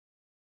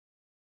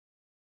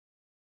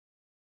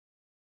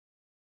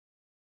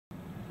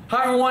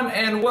Hi everyone,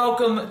 and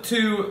welcome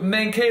to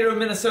Mankato,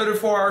 Minnesota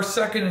for our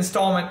second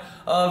installment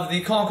of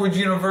the Concord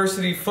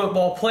University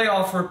Football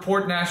Playoff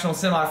Report National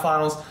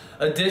Semifinals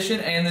edition.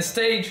 And the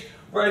stage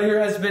right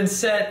here has been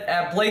set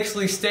at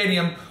Blakesley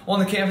Stadium on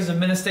the campus of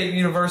Minnesota State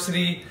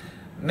University,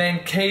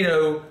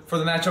 Mankato, for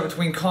the matchup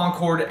between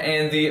Concord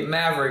and the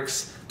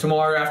Mavericks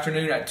tomorrow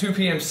afternoon at 2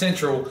 p.m.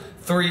 Central,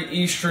 3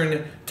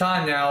 Eastern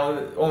time.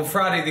 Now, on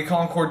Friday, the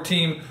Concord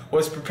team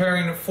was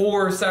preparing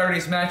for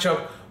Saturday's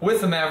matchup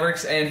with the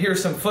Mavericks, and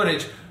here's some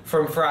footage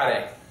from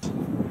Friday.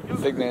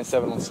 Big man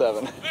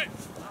 7-on-7.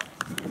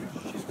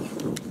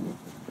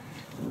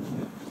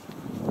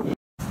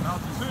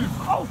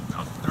 Oh,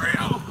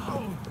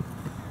 3-0.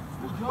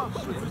 Good job.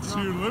 It's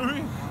you,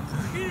 Louie.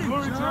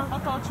 Louie, I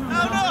thought you were.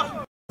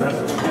 No.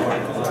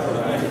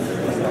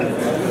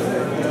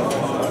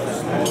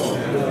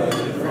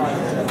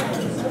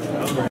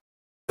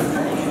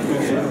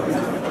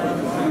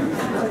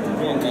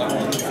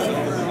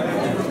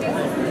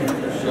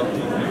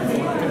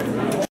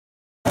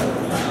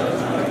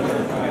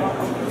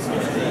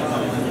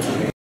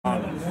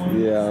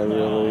 Yeah,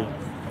 really.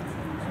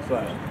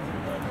 But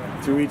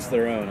to each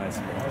their own, I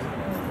suppose.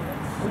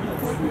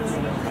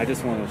 I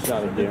just want a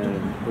shot of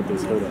Darren with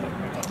his hood up.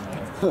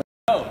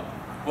 So,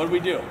 what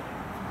do?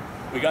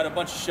 We got a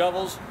bunch of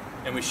shovels,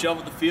 and we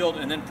shoveled the field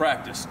and then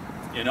practiced.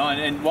 You know,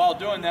 and while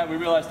doing that, we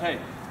realized, hey,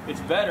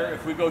 it's better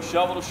if we go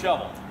shovel to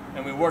shovel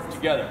and we work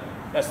together.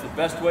 That's the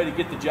best way to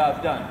get the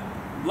job done.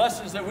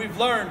 Lessons that we've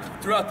learned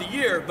throughout the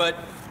year, but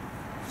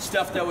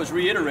stuff that was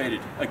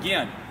reiterated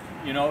again,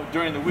 you know,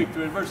 during the week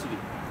through adversity.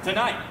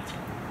 Tonight,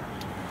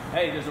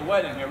 hey, there's a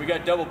wedding here. We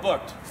got double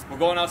booked. We're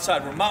going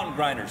outside. We're mountain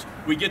grinders.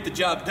 We get the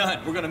job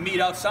done. We're going to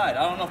meet outside.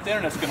 I don't know if the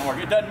internet's going to work.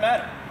 It doesn't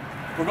matter.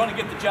 We're going to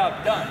get the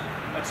job done.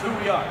 That's who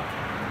we are.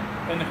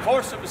 In the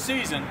course of the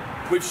season,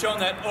 we've shown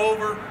that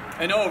over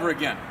and over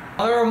again.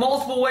 There are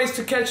multiple ways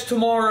to catch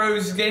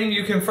tomorrow's game.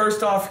 You can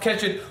first off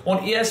catch it on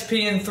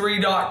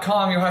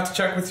ESPN3.com. You'll have to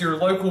check with your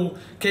local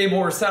cable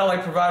or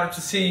satellite provider to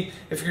see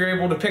if you're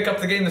able to pick up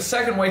the game. The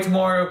second way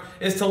tomorrow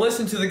is to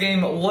listen to the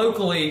game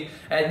locally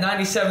at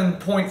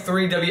 97.3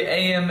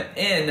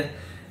 WAMN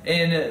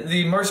in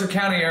the Mercer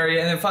County area.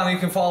 And then finally, you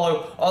can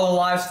follow all the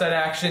live stat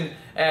action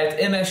at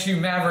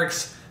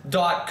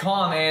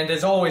MSUMavericks.com. And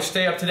as always,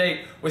 stay up to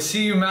date with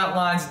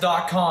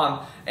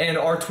CUMountainLines.com and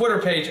our Twitter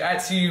page at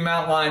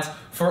CUMountainLines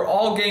for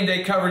all game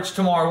day coverage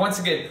tomorrow. Once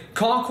again,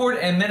 Concord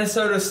and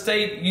Minnesota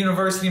State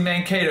University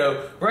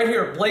Mankato right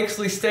here at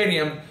Blakesley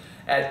Stadium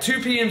at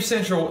 2 p.m.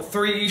 Central,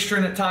 3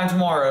 Eastern time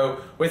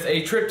tomorrow, with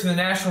a trip to the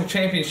national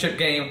championship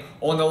game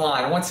on the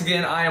line. Once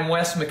again, I am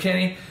Wes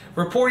McKinney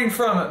reporting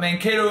from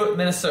Mankato,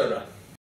 Minnesota.